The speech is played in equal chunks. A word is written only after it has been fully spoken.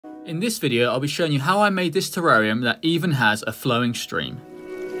In this video, I'll be showing you how I made this terrarium that even has a flowing stream.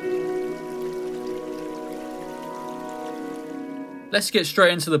 Let's get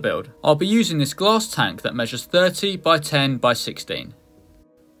straight into the build. I'll be using this glass tank that measures 30 by 10 by 16.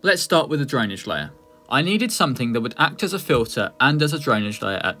 Let's start with the drainage layer. I needed something that would act as a filter and as a drainage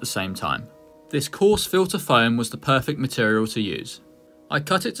layer at the same time. This coarse filter foam was the perfect material to use. I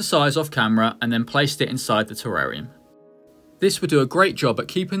cut it to size off camera and then placed it inside the terrarium. This would do a great job at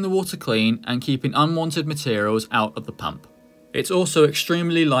keeping the water clean and keeping unwanted materials out of the pump. It's also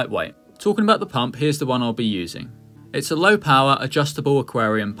extremely lightweight. Talking about the pump, here's the one I'll be using. It's a low power adjustable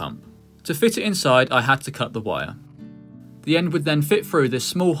aquarium pump. To fit it inside, I had to cut the wire. The end would then fit through this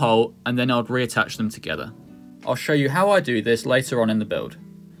small hole and then I'd reattach them together. I'll show you how I do this later on in the build.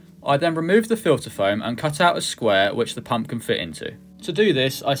 I then remove the filter foam and cut out a square which the pump can fit into. To do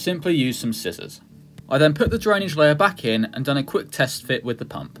this, I simply use some scissors. I then put the drainage layer back in and done a quick test fit with the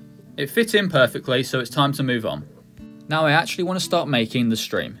pump. It fit in perfectly, so it's time to move on. Now I actually want to start making the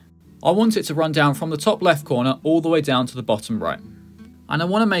stream. I want it to run down from the top left corner all the way down to the bottom right. And I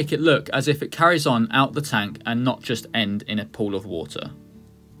want to make it look as if it carries on out the tank and not just end in a pool of water.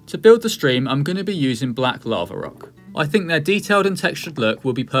 To build the stream, I'm going to be using black lava rock. I think their detailed and textured look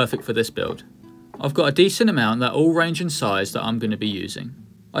will be perfect for this build. I've got a decent amount that all range in size that I'm going to be using.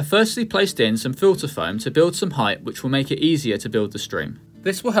 I firstly placed in some filter foam to build some height, which will make it easier to build the stream.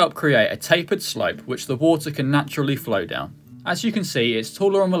 This will help create a tapered slope which the water can naturally flow down. As you can see, it's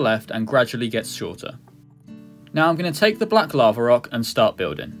taller on the left and gradually gets shorter. Now I'm going to take the black lava rock and start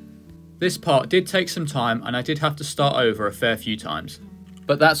building. This part did take some time and I did have to start over a fair few times.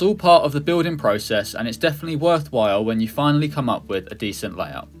 But that's all part of the building process and it's definitely worthwhile when you finally come up with a decent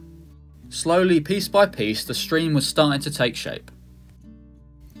layout. Slowly, piece by piece, the stream was starting to take shape.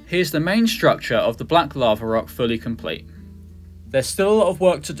 Here's the main structure of the black lava rock fully complete. There's still a lot of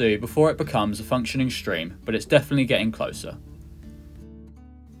work to do before it becomes a functioning stream, but it's definitely getting closer.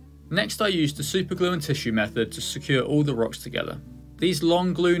 Next I used the super glue and tissue method to secure all the rocks together. These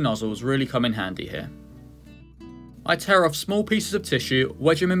long glue nozzles really come in handy here. I tear off small pieces of tissue,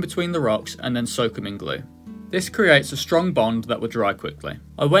 wedge them in between the rocks and then soak them in glue. This creates a strong bond that will dry quickly.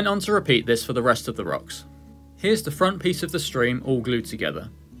 I went on to repeat this for the rest of the rocks. Here's the front piece of the stream all glued together.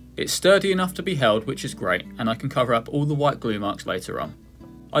 It's sturdy enough to be held, which is great, and I can cover up all the white glue marks later on.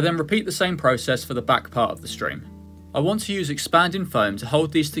 I then repeat the same process for the back part of the stream. I want to use expanding foam to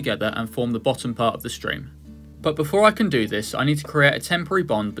hold these together and form the bottom part of the stream. But before I can do this, I need to create a temporary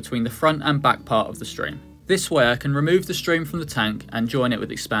bond between the front and back part of the stream. This way I can remove the stream from the tank and join it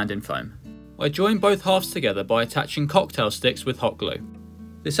with expanding foam. I join both halves together by attaching cocktail sticks with hot glue.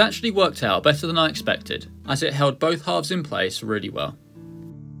 This actually worked out better than I expected, as it held both halves in place really well.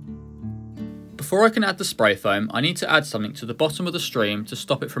 Before I can add the spray foam, I need to add something to the bottom of the stream to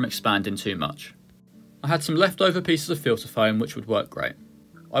stop it from expanding too much. I had some leftover pieces of filter foam which would work great.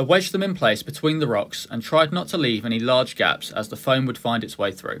 I wedged them in place between the rocks and tried not to leave any large gaps as the foam would find its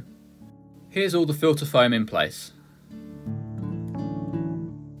way through. Here's all the filter foam in place.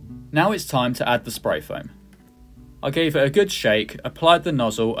 Now it's time to add the spray foam. I gave it a good shake, applied the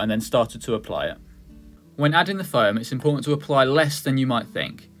nozzle and then started to apply it. When adding the foam, it's important to apply less than you might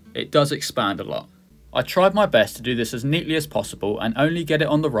think. It does expand a lot. I tried my best to do this as neatly as possible and only get it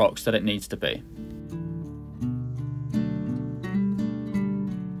on the rocks that it needs to be.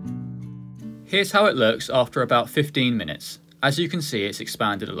 Here's how it looks after about 15 minutes. As you can see, it's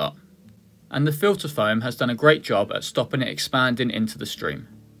expanded a lot. And the filter foam has done a great job at stopping it expanding into the stream.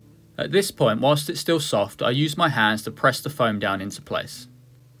 At this point, whilst it's still soft, I use my hands to press the foam down into place.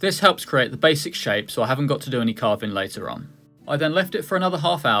 This helps create the basic shape so I haven't got to do any carving later on. I then left it for another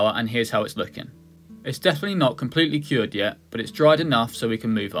half hour and here's how it's looking. It's definitely not completely cured yet, but it's dried enough so we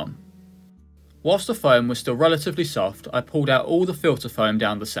can move on. Whilst the foam was still relatively soft, I pulled out all the filter foam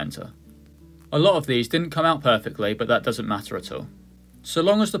down the centre. A lot of these didn't come out perfectly, but that doesn't matter at all. So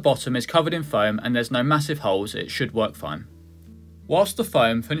long as the bottom is covered in foam and there's no massive holes, it should work fine. Whilst the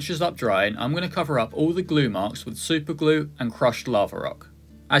foam finishes up drying, I'm going to cover up all the glue marks with super glue and crushed lava rock.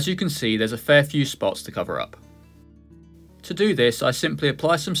 As you can see, there's a fair few spots to cover up. To do this, I simply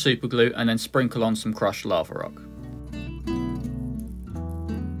apply some super glue and then sprinkle on some crushed lava rock.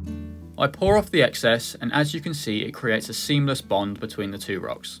 I pour off the excess and as you can see, it creates a seamless bond between the two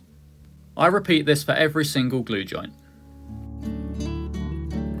rocks. I repeat this for every single glue joint.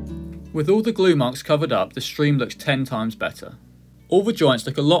 With all the glue marks covered up, the stream looks 10 times better. All the joints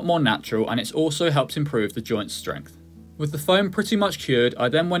look a lot more natural and it's also helped improve the joint's strength. With the foam pretty much cured, I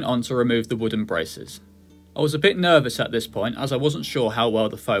then went on to remove the wooden braces. I was a bit nervous at this point as I wasn't sure how well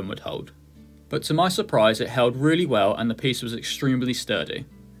the foam would hold. But to my surprise it held really well and the piece was extremely sturdy.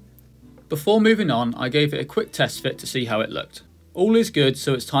 Before moving on, I gave it a quick test fit to see how it looked. All is good,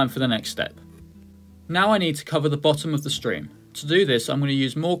 so it's time for the next step. Now I need to cover the bottom of the stream. To do this, I'm going to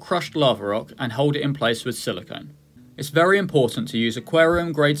use more crushed lava rock and hold it in place with silicone. It's very important to use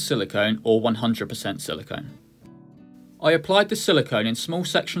aquarium grade silicone or 100% silicone. I applied the silicone in small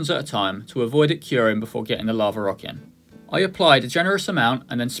sections at a time to avoid it curing before getting the lava rock in. I applied a generous amount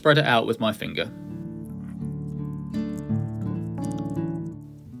and then spread it out with my finger.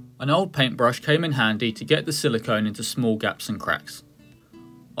 An old paintbrush came in handy to get the silicone into small gaps and cracks.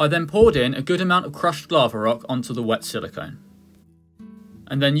 I then poured in a good amount of crushed lava rock onto the wet silicone,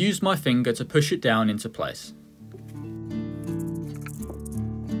 and then used my finger to push it down into place.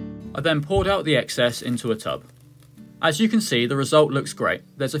 I then poured out the excess into a tub. As you can see, the result looks great.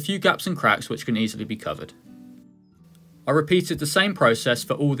 There's a few gaps and cracks which can easily be covered. I repeated the same process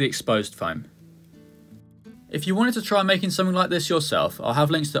for all the exposed foam. If you wanted to try making something like this yourself, I'll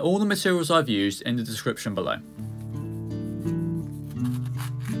have links to all the materials I've used in the description below.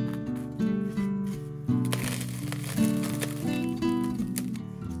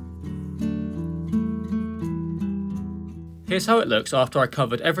 Here's how it looks after I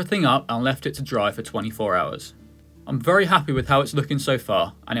covered everything up and left it to dry for 24 hours. I'm very happy with how it's looking so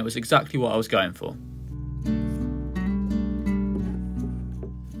far, and it was exactly what I was going for.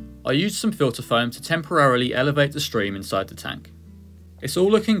 I used some filter foam to temporarily elevate the stream inside the tank. It's all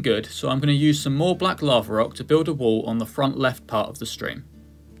looking good, so I'm going to use some more black lava rock to build a wall on the front left part of the stream.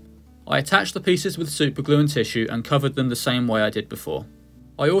 I attached the pieces with super glue and tissue and covered them the same way I did before.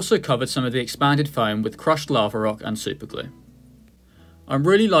 I also covered some of the expanded foam with crushed lava rock and super glue. I'm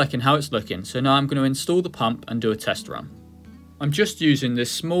really liking how it's looking, so now I'm going to install the pump and do a test run. I'm just using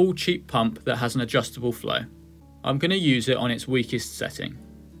this small cheap pump that has an adjustable flow. I'm going to use it on its weakest setting.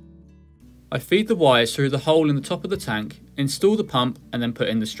 I feed the wires through the hole in the top of the tank, install the pump and then put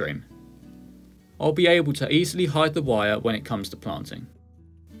in the stream. I'll be able to easily hide the wire when it comes to planting.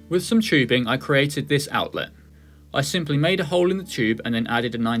 With some tubing I created this outlet. I simply made a hole in the tube and then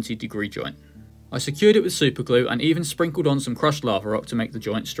added a 90-degree joint. I secured it with super glue and even sprinkled on some crushed lava rock to make the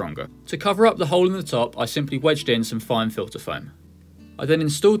joint stronger. To cover up the hole in the top, I simply wedged in some fine filter foam. I then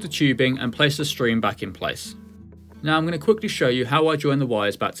installed the tubing and placed the stream back in place. Now I'm going to quickly show you how I join the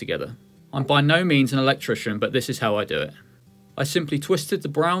wires back together. I'm by no means an electrician, but this is how I do it. I simply twisted the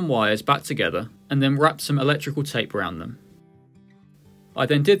brown wires back together and then wrapped some electrical tape around them. I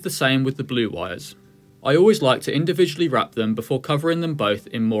then did the same with the blue wires. I always like to individually wrap them before covering them both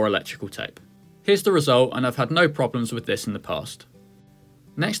in more electrical tape. Here's the result, and I've had no problems with this in the past.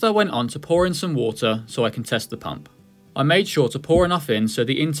 Next I went on to pour in some water so I can test the pump. I made sure to pour enough in so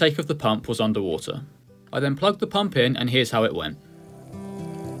the intake of the pump was underwater. I then plugged the pump in and here's how it went.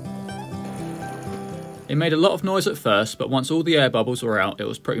 It made a lot of noise at first, but once all the air bubbles were out, it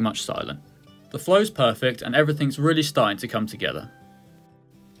was pretty much silent. The flow's perfect and everything's really starting to come together.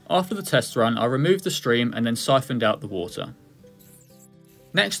 After the test run, I removed the stream and then siphoned out the water.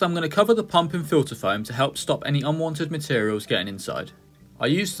 Next, I'm going to cover the pump in filter foam to help stop any unwanted materials getting inside. I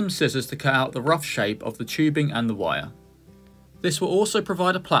used some scissors to cut out the rough shape of the tubing and the wire. This will also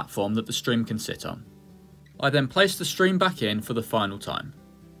provide a platform that the stream can sit on. I then placed the stream back in for the final time.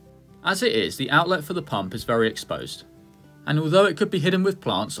 As it is, the outlet for the pump is very exposed, and although it could be hidden with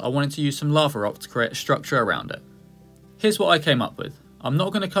plants, I wanted to use some lava rock to create a structure around it. Here's what I came up with. I'm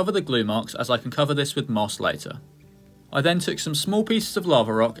not going to cover the glue marks as I can cover this with moss later. I then took some small pieces of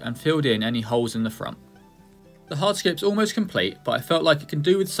lava rock and filled in any holes in the front. The hardscape's almost complete, but I felt like it can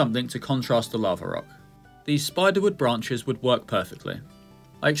do with something to contrast the lava rock. These spiderwood branches would work perfectly.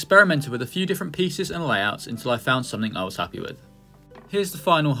 I experimented with a few different pieces and layouts until I found something I was happy with. Here's the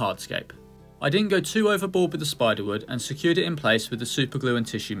final hardscape. I didn't go too overboard with the spiderwood and secured it in place with the super glue and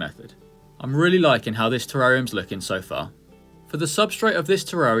tissue method. I'm really liking how this terrarium's looking so far. For the substrate of this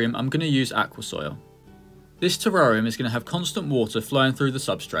terrarium, I'm going to use aqua soil. This terrarium is going to have constant water flowing through the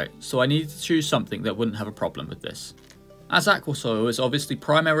substrate, so I needed to choose something that wouldn't have a problem with this. As aqua soil is obviously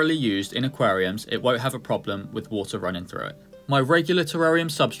primarily used in aquariums, it won't have a problem with water running through it. My regular terrarium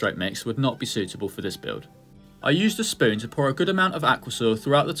substrate mix would not be suitable for this build. I used a spoon to pour a good amount of aqua soil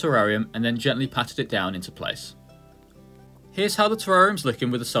throughout the terrarium and then gently patted it down into place. Here's how the terrarium's looking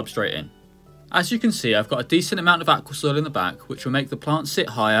with the substrate in. As you can see, I've got a decent amount of aqua soil in the back, which will make the plants sit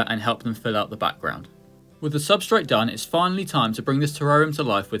higher and help them fill out the background. With the substrate done, it's finally time to bring this terrarium to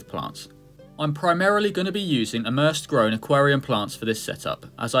life with plants. I'm primarily going to be using immersed grown aquarium plants for this setup,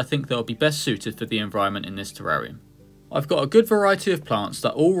 as I think they'll be best suited for the environment in this terrarium. I've got a good variety of plants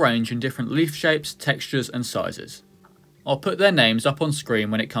that all range in different leaf shapes, textures and sizes. I'll put their names up on screen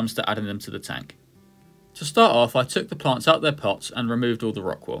when it comes to adding them to the tank. To start off, I took the plants out their pots and removed all the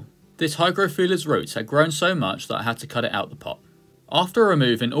rock wool. This hygrophilia's roots had grown so much that I had to cut it out the pot. After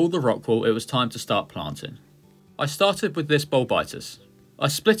removing all the rock wool, it was time to start planting. I started with this bulbitis. I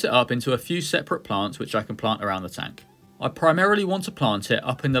split it up into a few separate plants which I can plant around the tank. I primarily want to plant it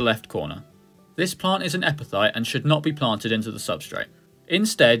up in the left corner. This plant is an epiphyte and should not be planted into the substrate.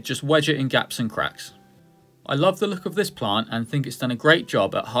 Instead, just wedge it in gaps and cracks. I love the look of this plant and think it's done a great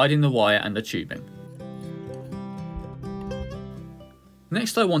job at hiding the wire and the tubing.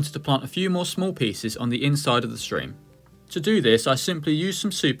 Next, I wanted to plant a few more small pieces on the inside of the stream. To do this, I simply use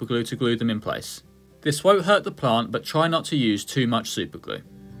some superglue to glue them in place. This won't hurt the plant, but try not to use too much superglue.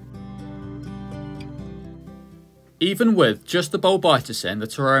 Even with just the bulbitis in, the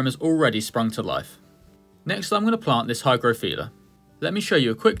terrarium has already sprung to life. Next, I'm going to plant this hygrophila. Let me show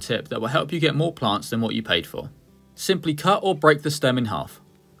you a quick tip that will help you get more plants than what you paid for. Simply cut or break the stem in half.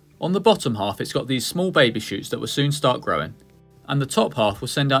 On the bottom half, it's got these small baby shoots that will soon start growing, and the top half will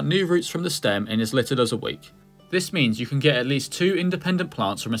send out new roots from the stem in as little as a week. This means you can get at least 2 independent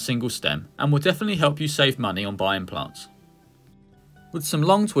plants from a single stem, and will definitely help you save money on buying plants. With some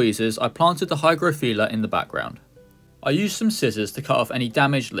long tweezers, I planted the hygrophila in the background. I used some scissors to cut off any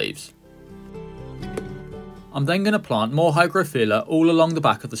damaged leaves. I'm then going to plant more hygrophila all along the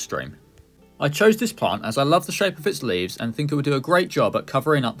back of the stream. I chose this plant as I love the shape of its leaves and think it would do a great job at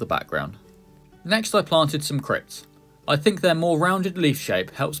covering up the background. Next, I planted some crypts. I think their more rounded leaf shape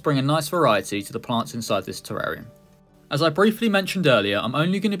helps bring a nice variety to the plants inside this terrarium. As I briefly mentioned earlier, I'm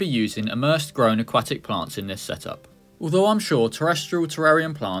only going to be using immersed grown aquatic plants in this setup. Although I'm sure terrestrial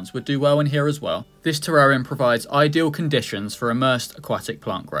terrarium plants would do well in here as well, this terrarium provides ideal conditions for immersed aquatic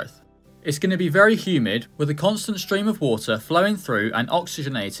plant growth. It's going to be very humid, with a constant stream of water flowing through and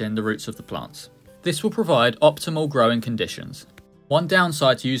oxygenating the roots of the plants. This will provide optimal growing conditions. One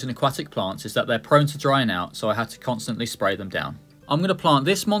downside to using aquatic plants is that they're prone to drying out, so I had to constantly spray them down. I'm going to plant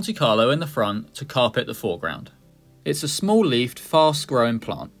this Monte Carlo in the front to carpet the foreground. It's a small-leafed, fast-growing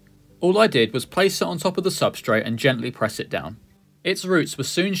plant. All I did was place it on top of the substrate and gently press it down. Its roots will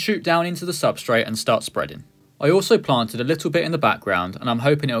soon shoot down into the substrate and start spreading. I also planted a little bit in the background, and I'm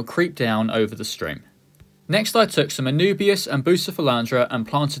hoping it will creep down over the stream. Next, I took some Anubias and Bucephalandra and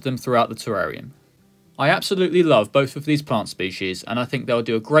planted them throughout the terrarium. I absolutely love both of these plant species, and I think they'll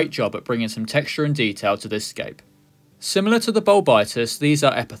do a great job at bringing some texture and detail to this scape. Similar to the bulbitis, these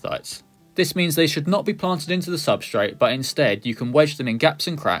are epiphytes. This means they should not be planted into the substrate, but instead you can wedge them in gaps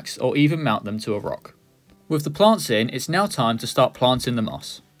and cracks or even mount them to a rock. With the plants in, it's now time to start planting the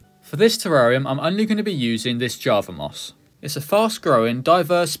moss. For this terrarium, I'm only going to be using this Java moss. It's a fast-growing,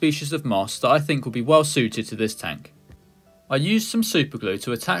 diverse species of moss that I think will be well suited to this tank. I used some superglue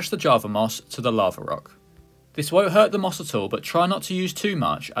to attach the Java moss to the lava rock. This won't hurt the moss at all, but try not to use too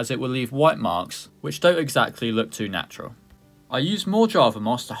much as it will leave white marks, which don't exactly look too natural. I used more Java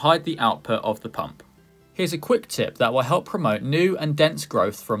moss to hide the output of the pump. Here's a quick tip that will help promote new and dense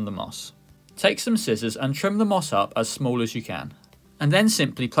growth from the moss. Take some scissors and trim the moss up as small as you can, and then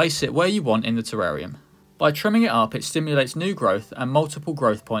simply place it where you want in the terrarium. By trimming it up, it stimulates new growth and multiple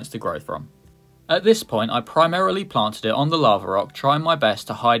growth points to grow from. At this point, I primarily planted it on the lava rock, trying my best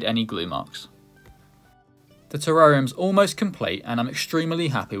to hide any glue marks. The terrarium's almost complete and I'm extremely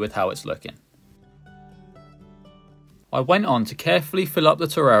happy with how it's looking. I went on to carefully fill up the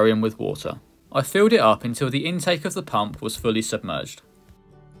terrarium with water. I filled it up until the intake of the pump was fully submerged.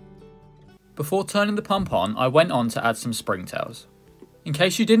 Before turning the pump on, I went on to add some springtails. In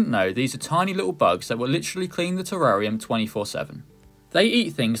case you didn't know, these are tiny little bugs that will literally clean the terrarium 24/7. They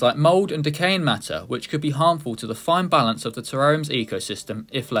eat things like mould and decaying matter, which could be harmful to the fine balance of the terrarium's ecosystem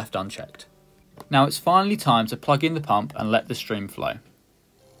if left unchecked. Now it's finally time to plug in the pump and let the stream flow.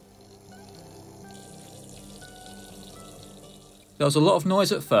 There was a lot of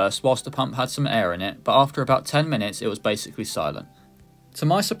noise at first whilst the pump had some air in it, but after about 10 minutes it was basically silent. To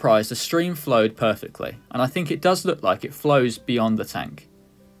my surprise, the stream flowed perfectly, and I think it does look like it flows beyond the tank.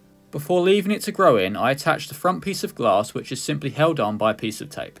 Before leaving it to grow in, I attached the front piece of glass, which is simply held on by a piece of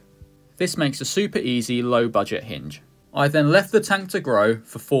tape. This makes a super easy, low budget hinge. I then left the tank to grow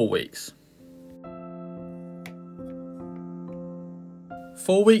for 4 weeks.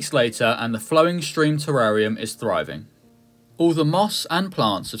 4 weeks later and the flowing stream terrarium is thriving. All the moss and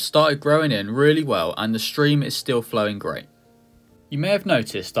plants have started growing in really well and the stream is still flowing great. You may have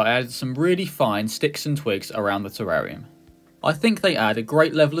noticed I added some really fine sticks and twigs around the terrarium. I think they add a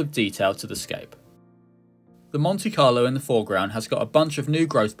great level of detail to the scape. The Monte Carlo in the foreground has got a bunch of new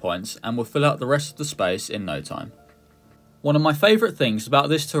growth points and will fill out the rest of the space in no time. One of my favourite things about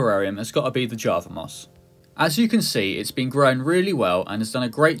this terrarium has got to be the Java moss. As you can see, it's been growing really well and has done a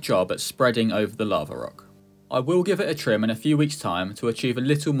great job at spreading over the lava rock. I will give it a trim in a few weeks' time to achieve a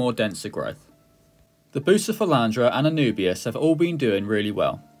little more denser growth. The Bucephalandra and Anubias have all been doing really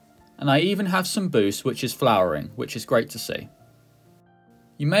well, and I even have some Bus which is flowering, which is great to see.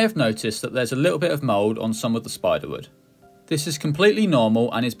 You may have noticed that there's a little bit of mould on some of the spiderwood. This is completely normal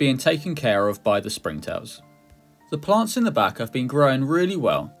and is being taken care of by the springtails. The plants in the back have been growing really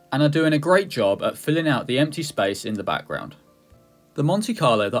well and are doing a great job at filling out the empty space in the background. The Monte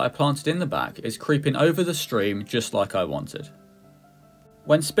Carlo that I planted in the back is creeping over the stream just like I wanted.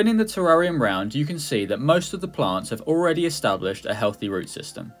 When spinning the terrarium round, you can see that most of the plants have already established a healthy root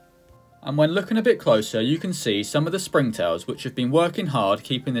system. And when looking a bit closer, you can see some of the springtails which have been working hard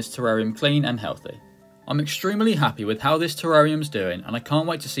keeping this terrarium clean and healthy. I'm extremely happy with how this terrarium's doing, and I can't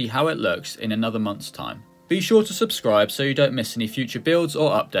wait to see how it looks in another month's time. Be sure to subscribe so you don't miss any future builds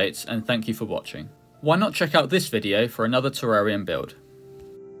or updates, and thank you for watching. Why not check out this video for another terrarium build?